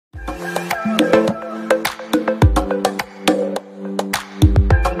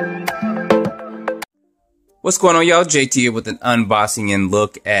What's going on, y'all? JT here with an unboxing and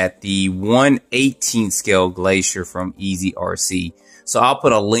look at the 1/18 scale Glacier from EAZYRC. So I'll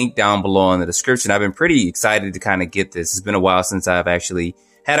put a link down below in the description. I've been pretty excited to kind of get this. It's been a while since I've actually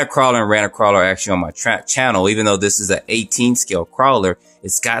had a crawler and ran a crawler actually on my channel. Even though this is an 18 scale crawler,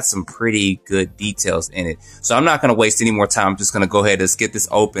 it's got some pretty good details in it. So I'm not going to waste any more time. I'm just going to go ahead and let's get this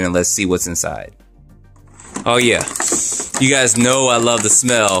open and let's see what's inside. Oh yeah, you guys know I love the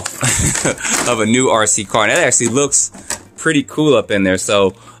smell of a new RC car. And that actually looks pretty cool up in there.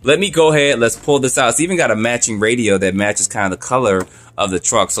 So let me go ahead, let's pull this out. It's even got a matching radio that matches kind of the color of the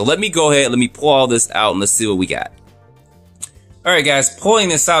truck. So let me go ahead, let me pull all this out and let's see what we got. All right, guys, pulling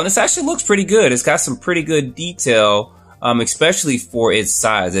this out. This actually looks pretty good. It's got some pretty good detail, especially for its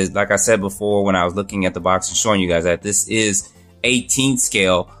size. Like I said before when I was looking at the box and showing you guys that this is 18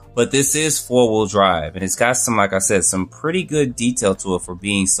 scale. But this is 4-wheel drive, and it's got some, like I said, some pretty good detail to it for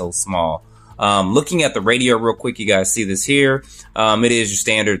being so small. Looking at the radio real quick, you guys see this here. It is your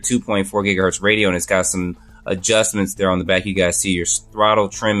standard 2.4 gigahertz radio, and it's got some adjustments there on the back. You guys see your throttle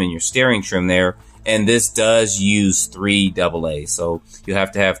trim and your steering trim there. And this does use 3 AA's, so you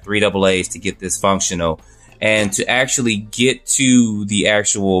have to have 3 AA's to get this functional. And to actually get to the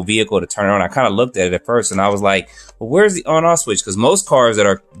actual vehicle to turn it on, I kind of looked at it at first and I was like, well, where's the on-off switch? Because most cars that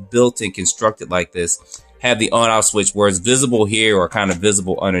are built and constructed like this have the on-off switch where it's visible here or kind of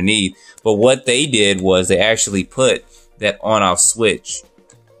visible underneath. But what they did was they actually put that on-off switch,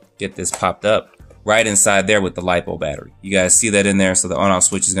 get this popped up, right inside there with the LiPo battery. You guys see that in there? So the on-off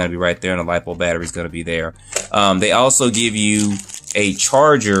switch is going to be right there and the LiPo battery is going to be there. They also give you a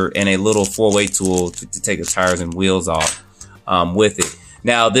charger and a little 4-way tool to take the tires and wheels off with it.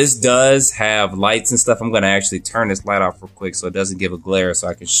 Now this does have lights and stuff. I'm going to actually turn this light off real quick so it doesn't give a glare so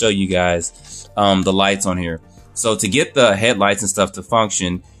I can show you guys the lights on here. So to get the headlights and stuff to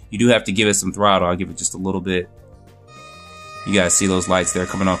function, you do have to give it some throttle. I'll give it just a little bit. You guys see those lights there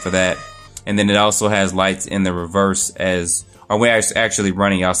coming off of that. And then it also has lights in the reverse or when it's actually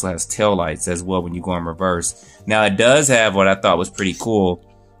running, it also has tail lights as well when you go in reverse. Now it does have what I thought was pretty cool.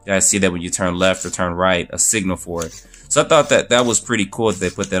 You guys see that when you turn left or turn right, a signal for it. So I thought that was pretty cool that they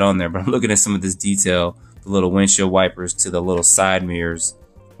put that on there. But I'm looking at some of this detail, the little windshield wipers to the little side mirrors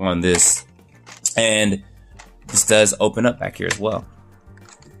on this. And this does open up back here as well.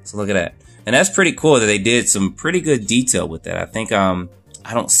 So look at that. And that's pretty cool that they did some pretty good detail with that. I think I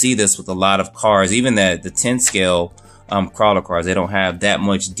don't see this with a lot of cars, even the 10 scale crawler cars. They don't have that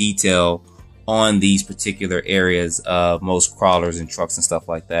much detail on these particular areas of most crawlers and trucks and stuff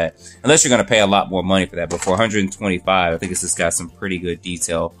like that, unless you're going to pay a lot more money for that. But for $125, I think it's just got some pretty good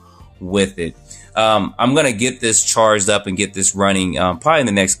detail with it. I'm going to get this charged up and get this running probably in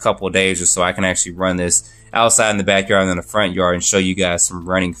the next couple of days or so. I can actually run this outside in the backyard and in the front yard and show you guys some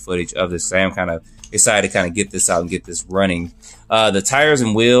running footage of this. So I am kind of excited to kind of get this out and get this running. The tires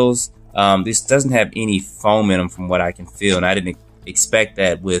and wheels, this doesn't have any foam in them from what I can feel, and I didn't expect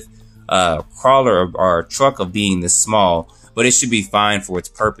that with a crawler or a truck of being this small, but it should be fine for its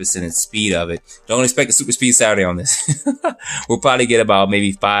purpose and its speed of it. Don't expect a super speed Saturday on this. We'll probably get about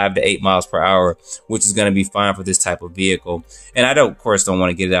maybe 5 to 8 miles per hour, which is going to be fine for this type of vehicle. And I of course don't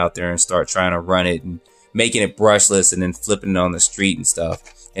want to get it out there and start trying to run it and making it brushless and then flipping it on the street and stuff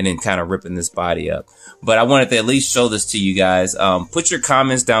and then kind of ripping this body up. But I wanted to at least show this to you guys. Put your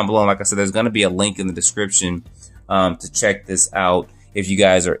comments down below. And like I said, there's going to be a link in the description to check this out if you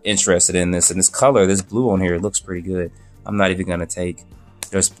guys are interested in this. And this color, this blue on here, it looks pretty good. I'm not even going to take,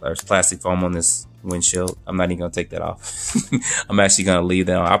 there's plastic foam on this windshield. I'm not even going to take that off. I'm actually going to leave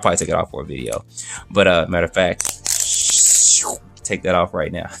that on. I'll probably take it off for a video. But matter of fact, take that off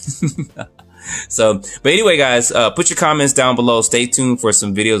right now. So, but anyway, guys, put your comments down below. Stay tuned for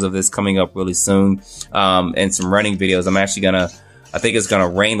some videos of this coming up really soon, and some running videos. I'm actually I think it's gonna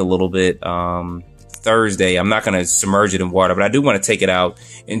rain a little bit Thursday. I'm not gonna submerge it in water, but I do want to take it out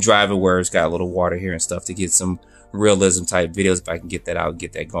and drive it where it's got a little water here and stuff to get some realism type videos if I can get that out and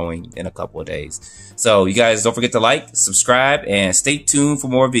get that going in a couple of days. So you guys don't forget to like, subscribe, and stay tuned for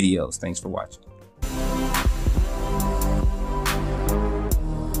more videos. Thanks for watching.